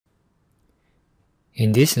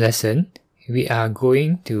In this lesson, we are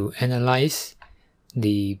going to analyze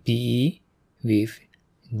the BE with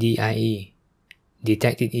DIE,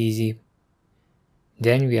 Detect It Easy.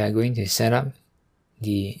 Then we are going to set up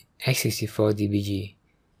the x64DBG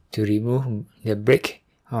to remove the break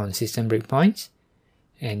on system breakpoints,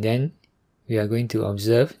 and then we are going to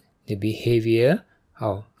observe the behavior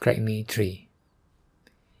of CrackMe 3.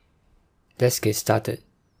 Let's get started.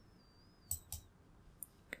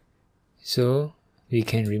 So we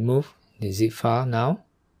can remove the zip file now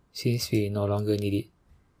since we no longer need it.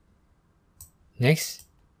 Next,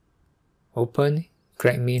 open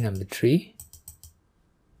CrackMe number 3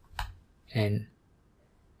 and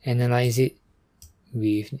analyze it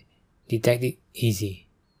with Detect It Easy.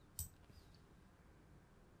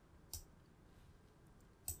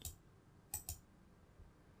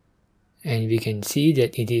 And we can see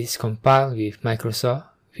that it is compiled with Microsoft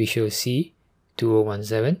Visual C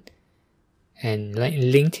 2017 and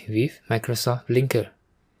linked with Microsoft Linker.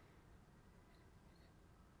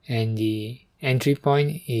 And the entry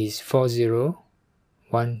point is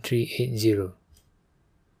 401380.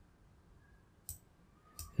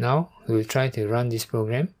 Now we will try to run this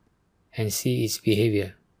program and see its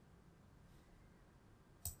behavior.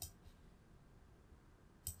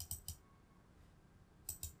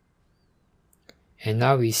 And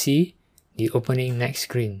now we see the opening next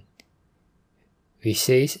screen, which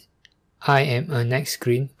says, "I am a next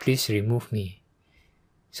screen, please remove me."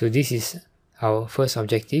 So this is our first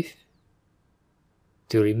objective,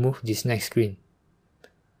 to remove this next screen.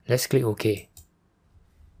 Let's click OK.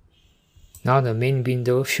 Now the main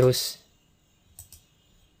window shows,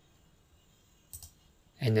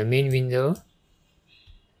 and the main window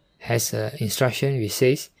has an instruction which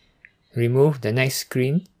says, remove the next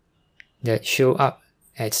screen that show up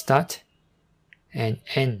at start and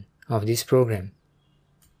end of this program,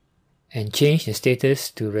 and change the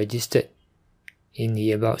status to registered in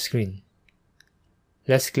the About screen.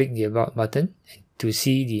 Let's click the About button to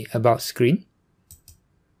see the About screen.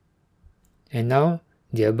 And now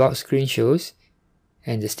the About screen shows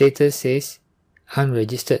and the status says,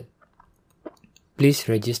 unregistered, please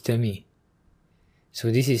register me.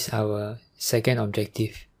 So this is our second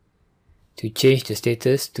objective, to change the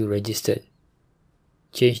status to registered.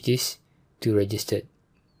 Change this to registered.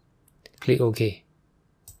 Click OK.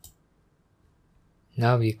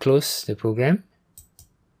 Now we close the program,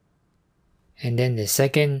 and then the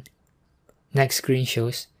second next screen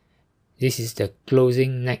shows. This is the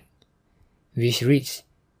closing neck, which reads,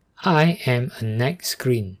 I am a next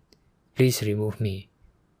screen, please remove me.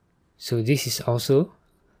 So this is also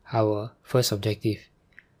our first objective.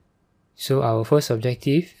 So our first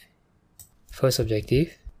objective,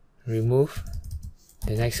 remove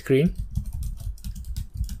the next screen,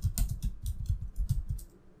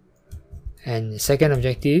 and the second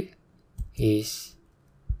objective is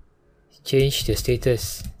change the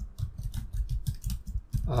status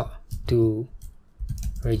to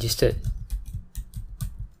registered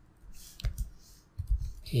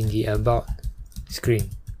in the About screen.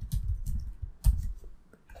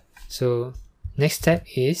 So next step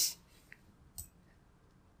is,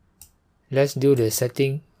 let's do the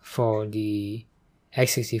setting for the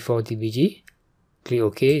x64DBG. Click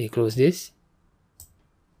OK to close this.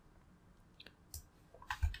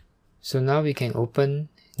 So now we can open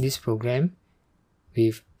this program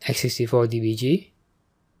with x64DBG.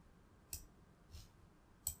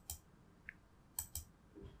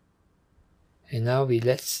 And now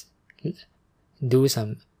let's do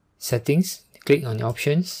some settings. Click on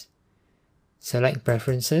Options, select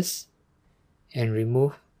Preferences, and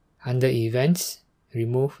remove under Events,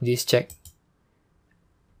 remove this check.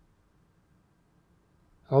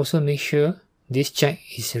 Also make sure this check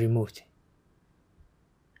is removed.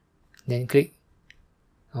 Then click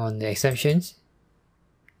on the exceptions.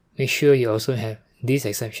 Make sure you also have these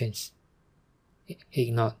exceptions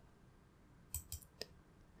ignored.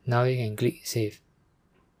 Now you can click Save.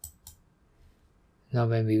 Now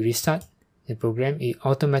when we restart the program, it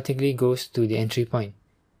automatically goes to the entry point.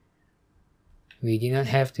 We did not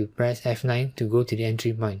have to press F9 to go to the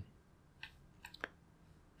entry point.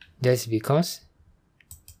 That's because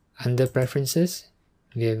under Preferences,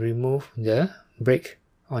 we have removed the break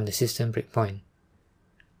on the system breakpoint.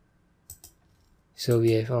 So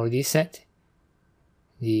we have already set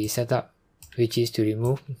the setup, which is to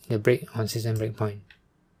remove the break on system breakpoint.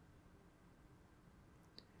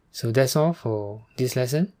 So that's all for this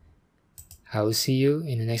lesson. I will see you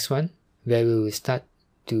in the next one, where we will start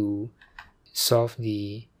to solve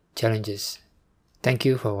the challenges. Thank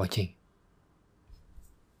you for watching.